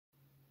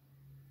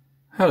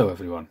Hello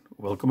everyone,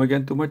 welcome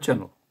again to my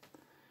channel.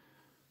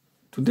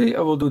 Today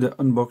I will do the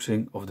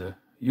unboxing of the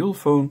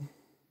Ulefone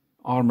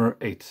Armor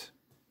 8.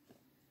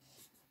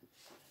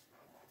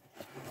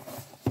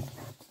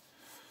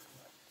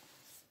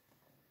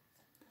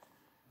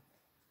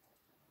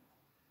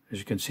 As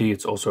you can see,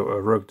 it's also a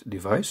rugged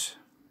device.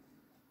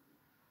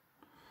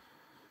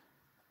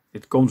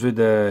 It comes with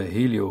a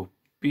Helio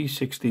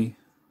P60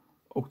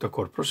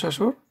 octa-core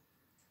processor.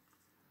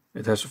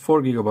 It has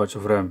 4 GB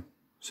of RAM,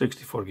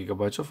 64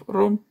 GB of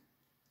ROM,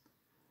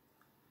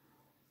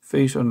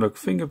 face unlock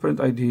fingerprint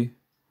ID,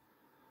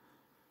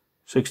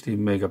 16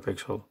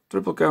 megapixel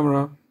triple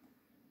camera.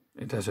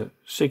 It has a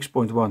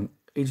 6.1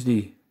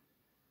 HD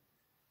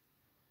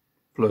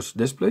plus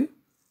display.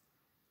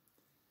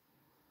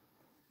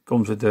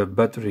 Comes with a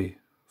battery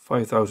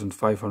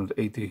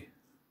 5580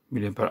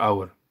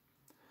 mAh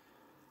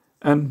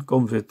and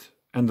comes with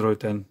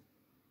Android 10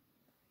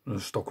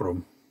 stock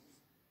ROM.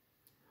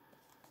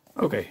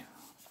 Okay,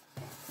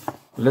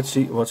 let's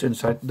see what's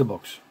inside the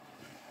box.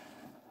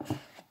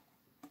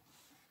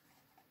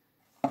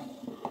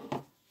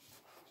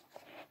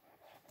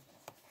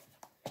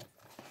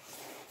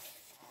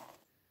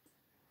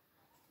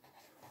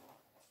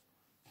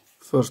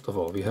 First of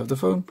all, we have the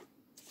phone.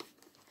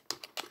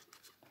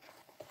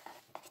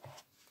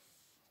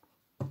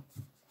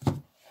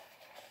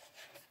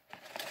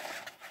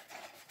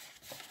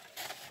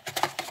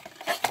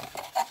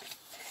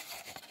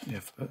 We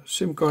have a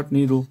SIM card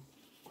needle.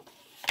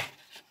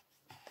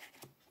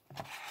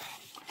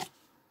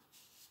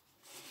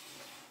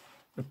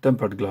 A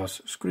tempered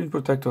glass screen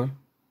protector.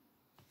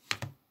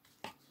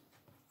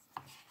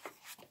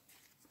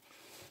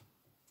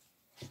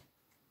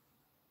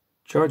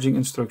 Charging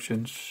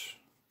instructions.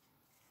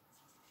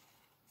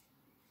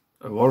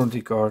 A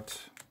warranty card.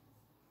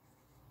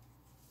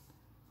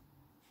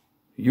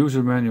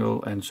 User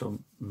manual and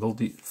some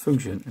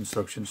multi-function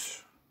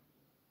instructions.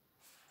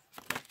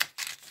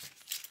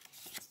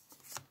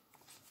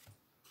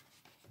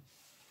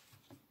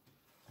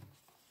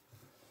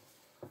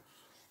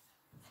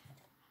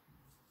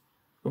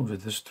 Comes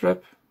with a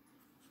strap.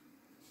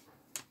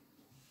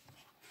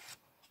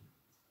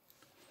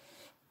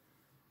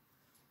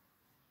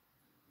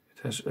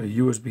 It has a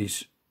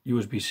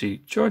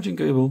USB-C charging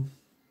cable.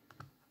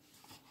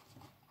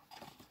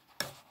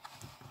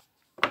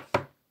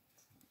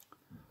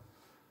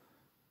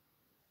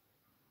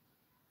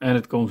 And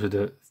it comes with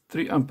a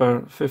 3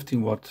 ampere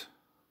 15 watt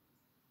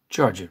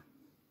charger.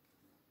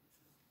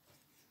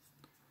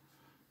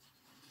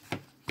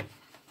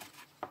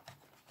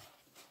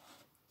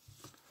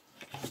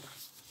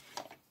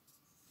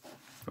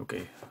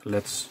 Okay,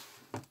 let's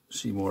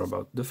see more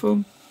about the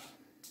phone.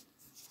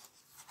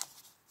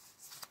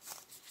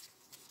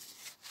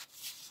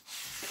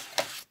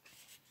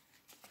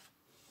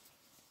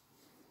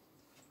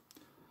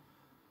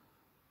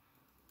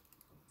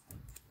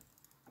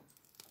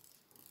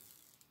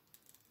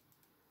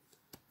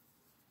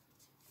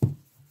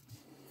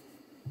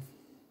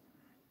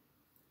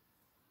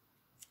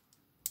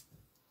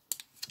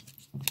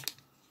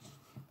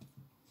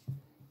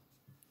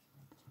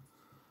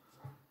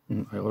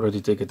 I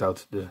already take it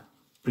out, the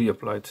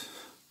pre-applied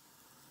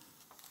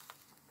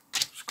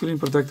screen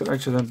protector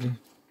accidentally.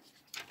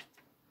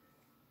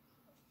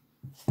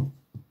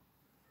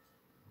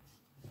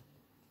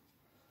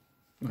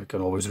 I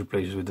can always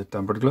replace it with the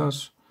tempered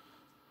glass.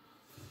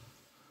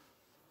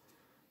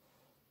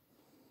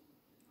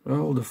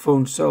 Well, the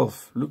phone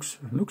itself looks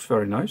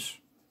very nice.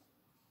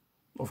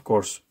 Of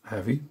course,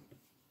 heavy.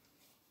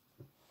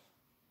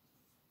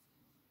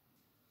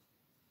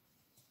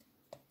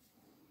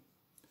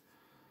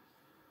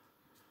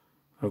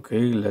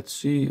 Okay, let's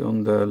see.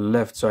 On the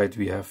left side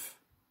we have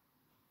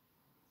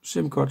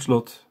SIM card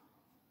slot.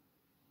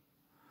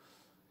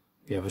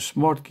 We have a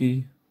smart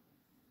key,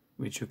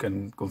 which you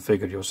can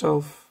configure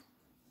yourself.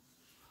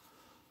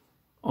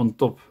 On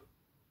top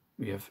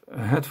we have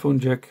a headphone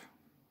jack.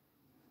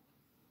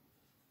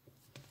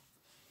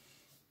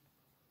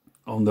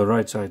 On the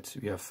right side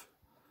we have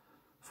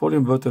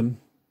volume button,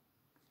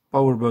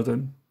 power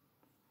button,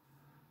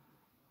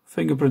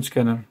 fingerprint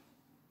scanner.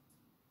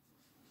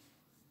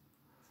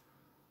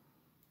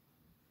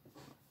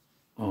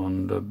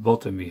 On the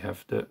bottom we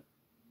have the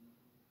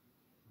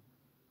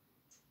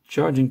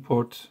charging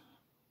port,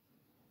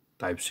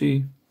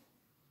 Type-C.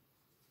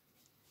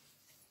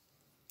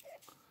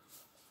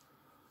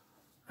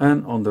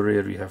 And on the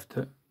rear we have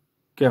the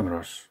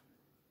cameras.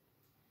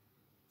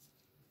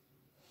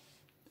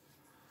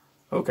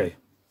 Okay,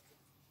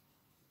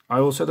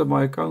 I will set up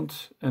my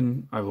account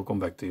and I will come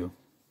back to you.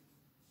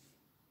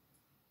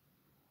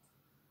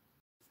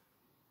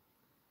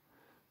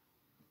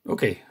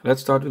 Okay,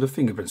 let's start with the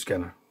fingerprint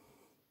scanner.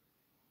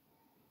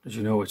 As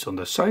you know, it's on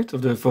the side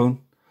of the phone,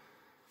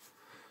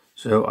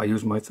 so I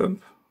use my thumb.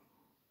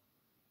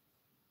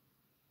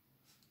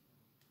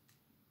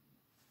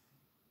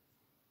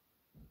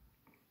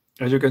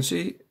 As you can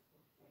see,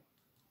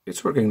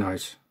 it's working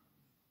nice.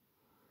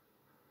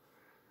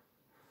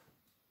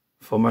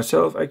 For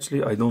myself,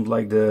 actually, I don't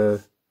like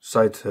the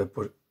side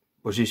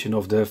position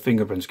of the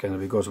fingerprint scanner,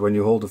 because when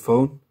you hold the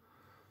phone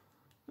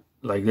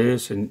like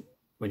this and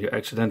when you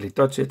accidentally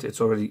touch it, it's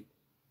already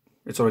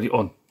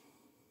on.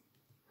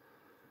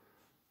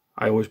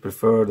 I always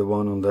prefer the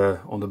one on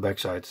the back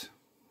side.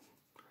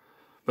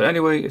 But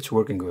anyway, it's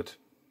working good.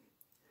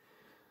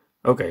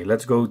 Okay,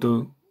 let's go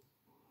to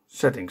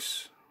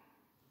settings.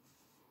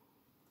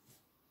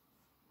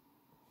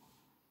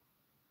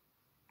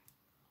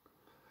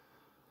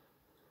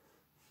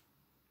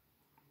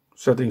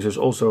 Settings is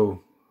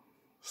also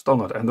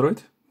standard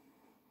Android.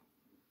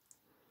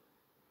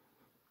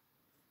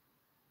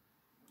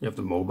 You have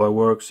the mobile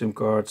work, SIM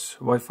cards,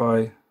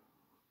 Wi-Fi,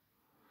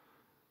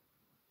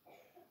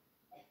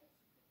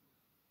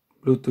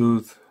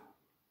 Bluetooth,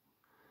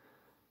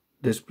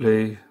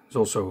 display. It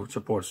also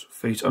supports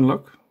face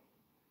unlock,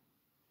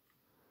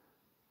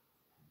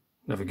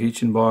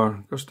 navigation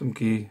bar, custom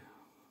key,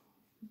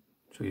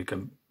 so you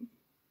can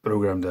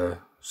program the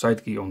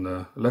side key on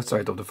the left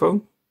side of the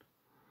phone.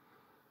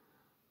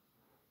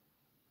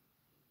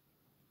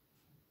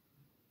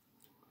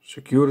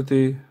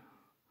 Security.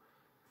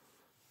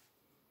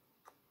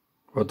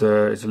 What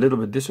is a little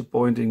bit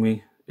disappointing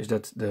me is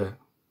that the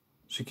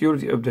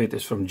security update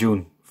is from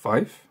June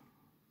 5,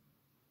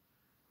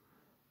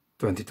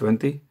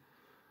 2020.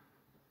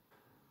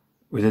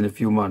 Within a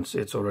few months,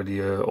 it's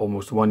already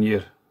almost 1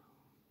 year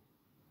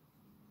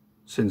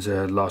since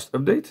the last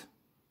update.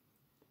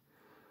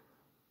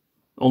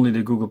 Only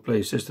the Google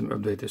Play system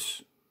update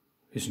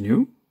is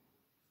new.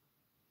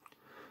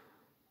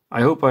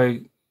 I hope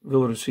I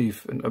will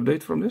receive an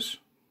update from this,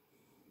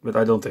 but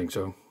I don't think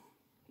so.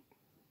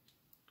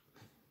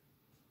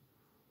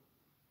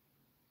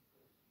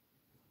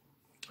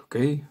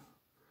 Okay,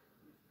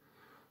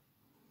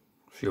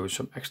 show you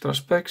some extra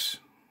specs.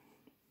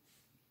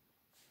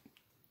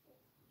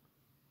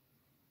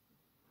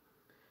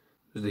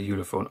 This is the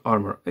Ulefone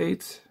Armor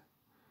 8.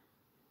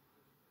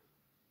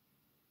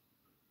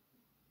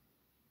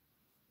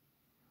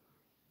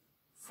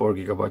 Four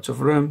GB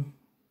of RAM.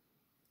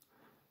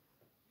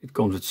 It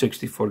comes with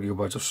 64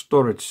 GB of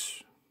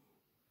storage,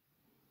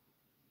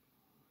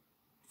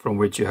 from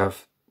which you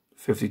have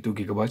 52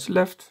 GB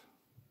left.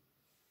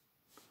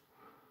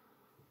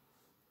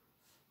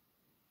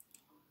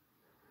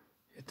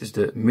 It is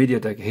the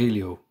MediaTek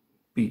Helio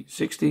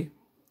P60.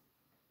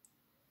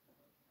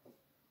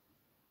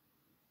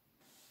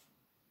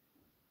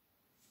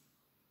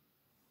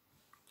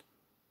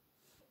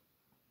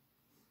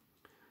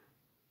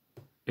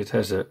 It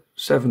has a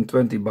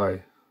 720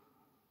 by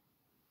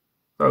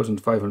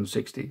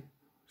 1560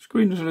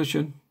 screen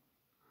resolution,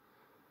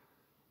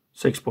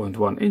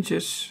 6.1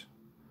 inches.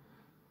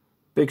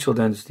 Pixel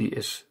density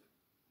is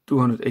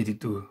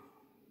 282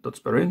 dots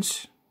per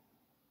inch.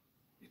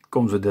 It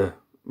comes with the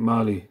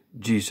Mali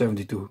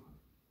G72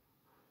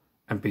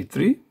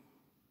 MP3.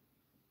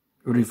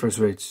 Refresh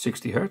rate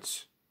 60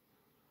 Hz.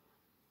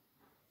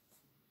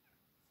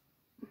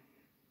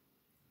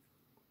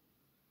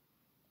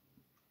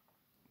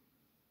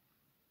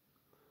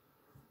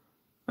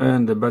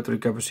 And the battery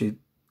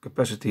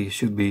capacity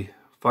should be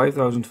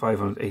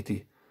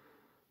 5580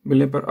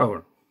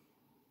 mAh,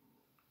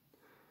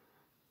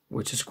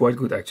 which is quite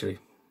good actually.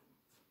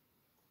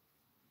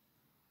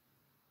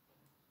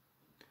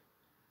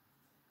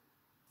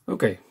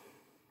 Okay,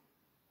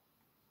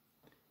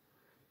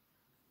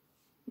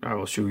 I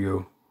will show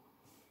you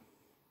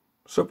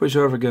Subway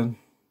Surf again.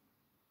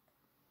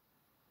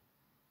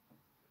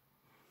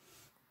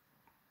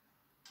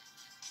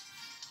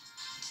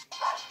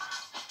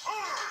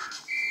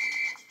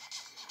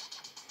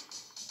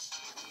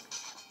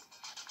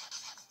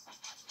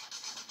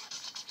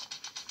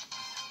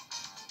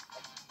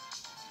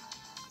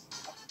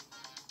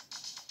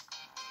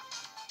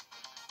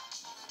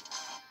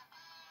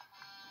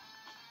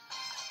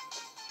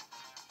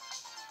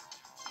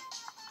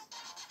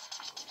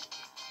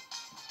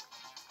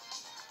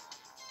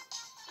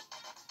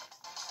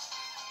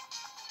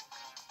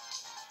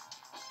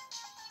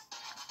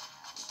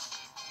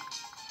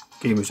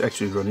 Game is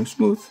actually running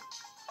smooth.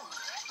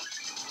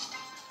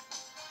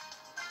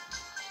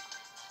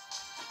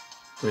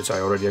 Which I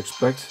already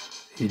expect.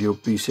 Helio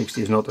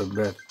P60 is not a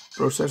bad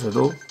processor at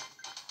all.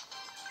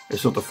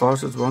 It's not the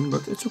fastest one,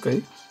 but it's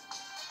okay.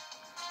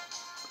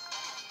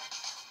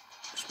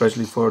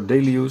 Especially for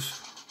daily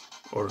use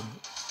or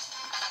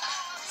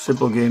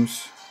simple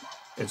games,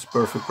 it's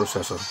perfect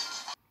processor.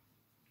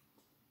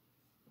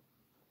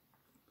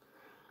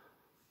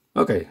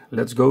 Okay,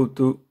 let's go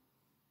to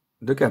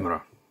the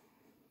camera.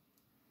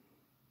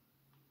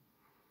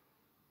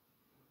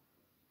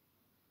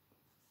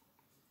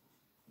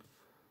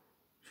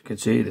 As you can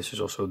see, this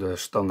is also the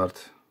standard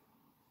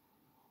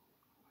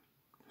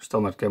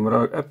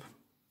camera app.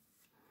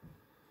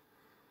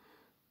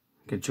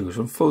 You can choose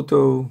from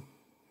photo,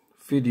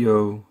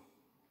 video,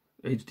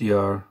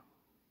 HDR,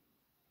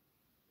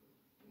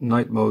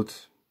 night mode,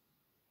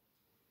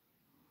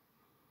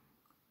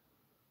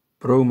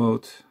 pro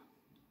mode,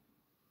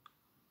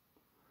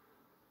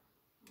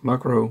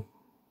 macro,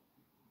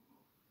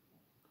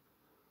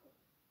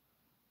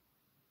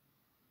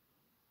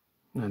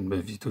 And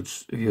if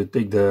you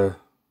take the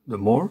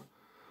more,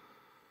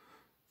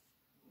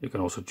 you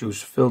can also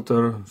choose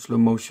filter, slow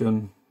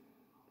motion,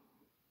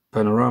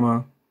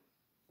 panorama,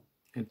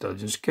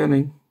 intelligent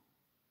scanning.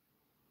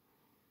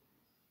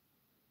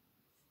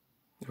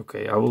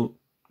 Okay, I will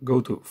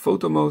go to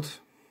photo mode.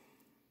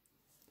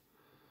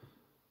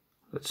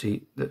 Let's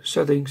see the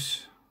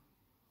settings.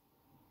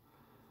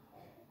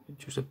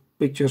 Choose the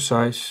picture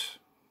size.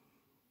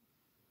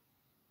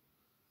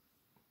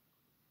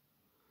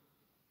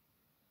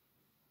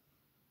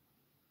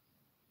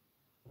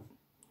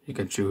 You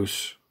can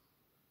choose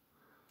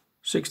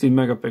 16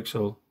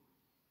 megapixel,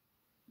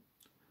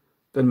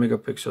 10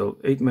 megapixel,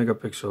 8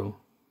 megapixel,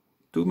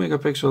 2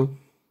 megapixel,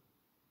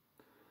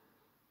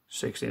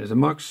 16 is the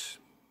max.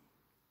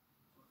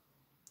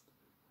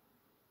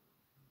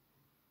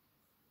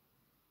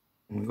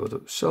 And go to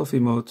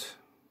selfie mode.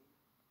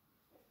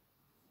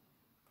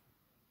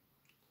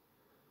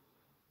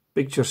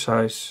 Picture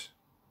size.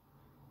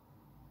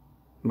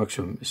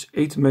 Maximum is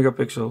 8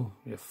 megapixel.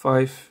 We have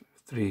 5,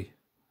 3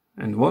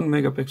 and 1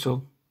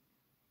 megapixel.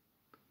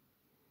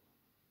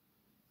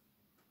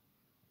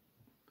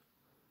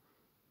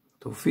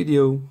 To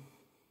video.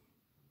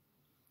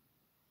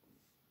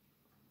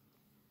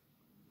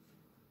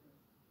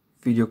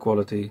 Video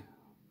quality.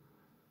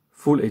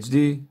 Full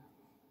HD,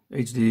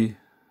 HD,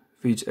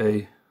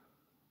 VHA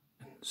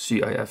and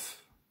CIF.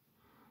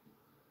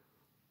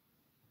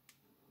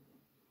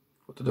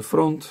 Go to the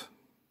front.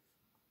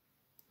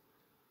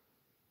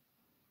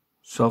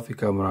 Selfie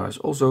camera is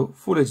also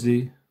Full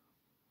HD,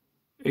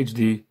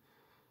 HD,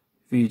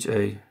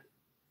 VHA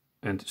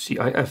and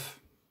CIF.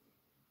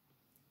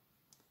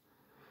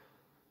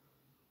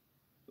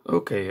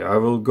 Okay, I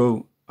will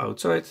go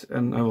outside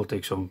and I will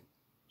take some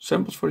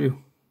samples for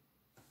you.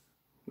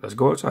 Let's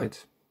go outside.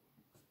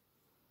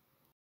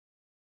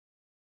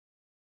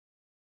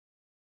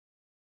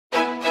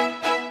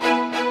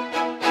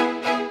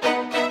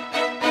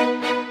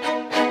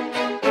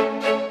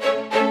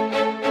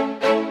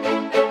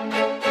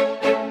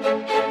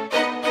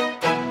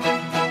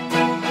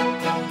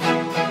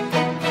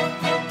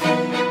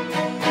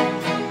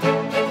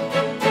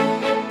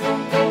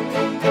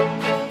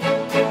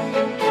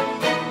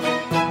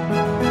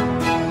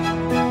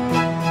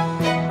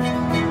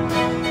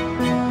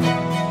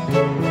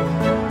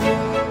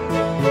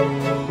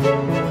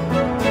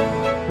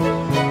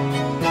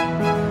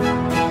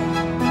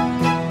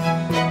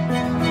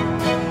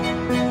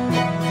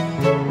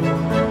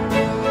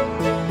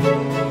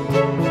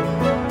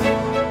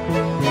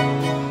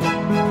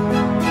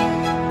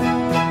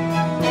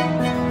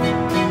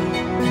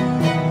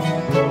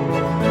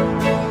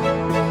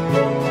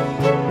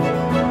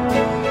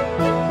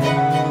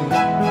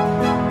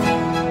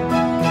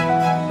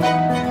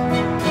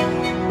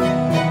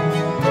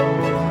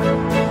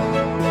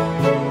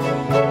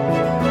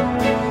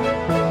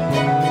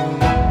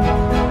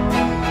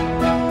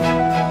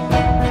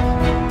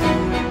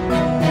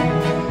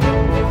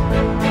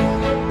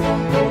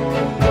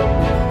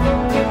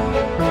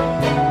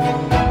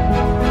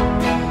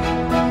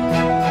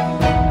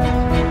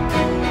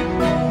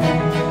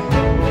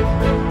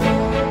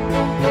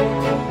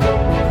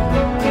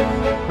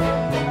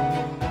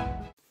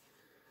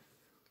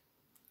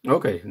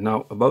 Okay,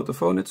 now about the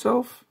phone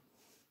itself.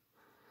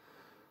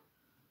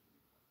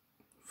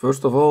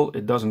 First of all,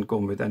 it doesn't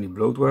come with any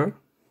bloatware.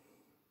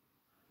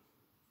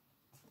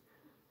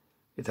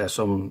 It has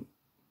some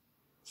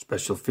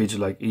special features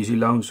like easy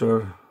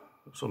launcher,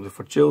 something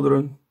for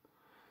children.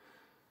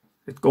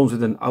 It comes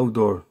with an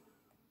outdoor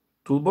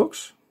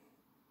toolbox.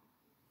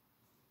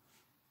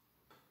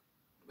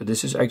 But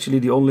this is actually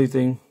the only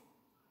thing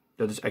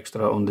that is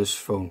extra on this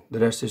phone. The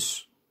rest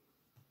is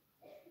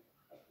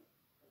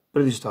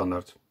pretty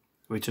standard,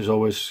 which is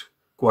always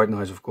quite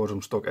nice, of course,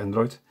 on stock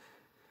Android.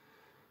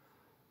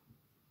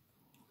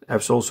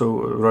 Apps also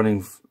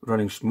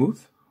running smooth,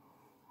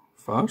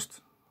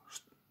 fast,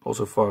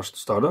 also fast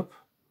startup.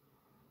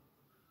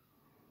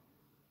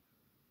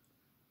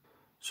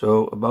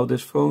 So about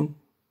this phone,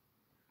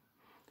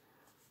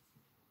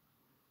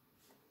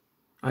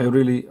 I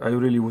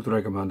really would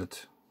recommend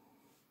it.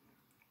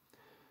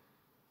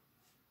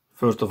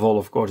 First of all,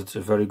 of course, it's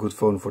a very good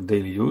phone for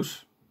daily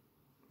use,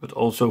 but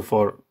also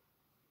for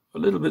a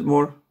little bit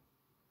more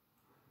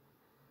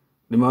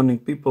demanding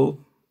people,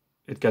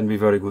 it can be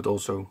very good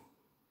also.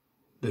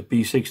 The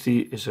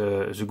P60 is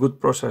a good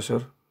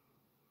processor,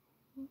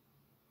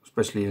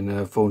 especially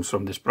in phones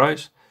from this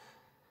price.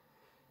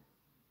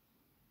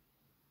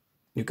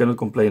 You cannot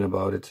complain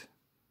about it.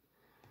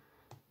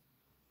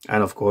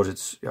 And of course,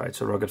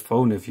 it's a rugged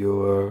phone if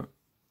you're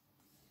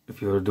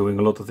doing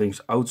a lot of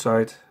things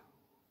outside,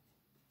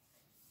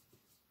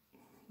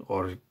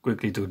 or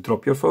quickly to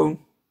drop your phone,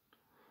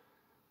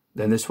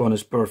 then this one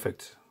is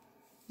perfect.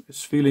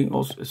 It's feeling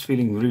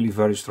really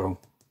very strong.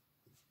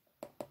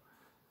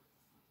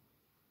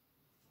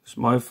 It's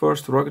my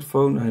first rugged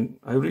phone and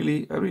I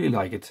really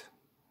like it.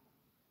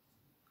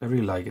 I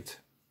really like it.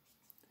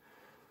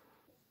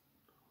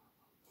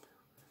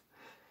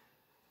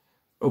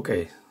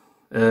 Okay,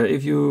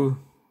 if you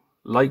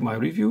like my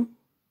review,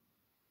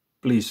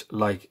 please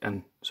like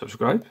and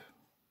subscribe.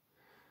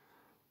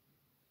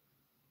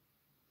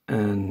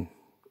 And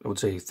I would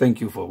say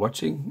thank you for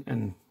watching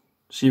and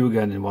see you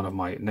again in one of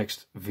my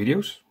next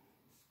videos.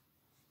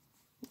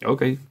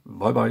 Okay,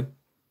 bye bye.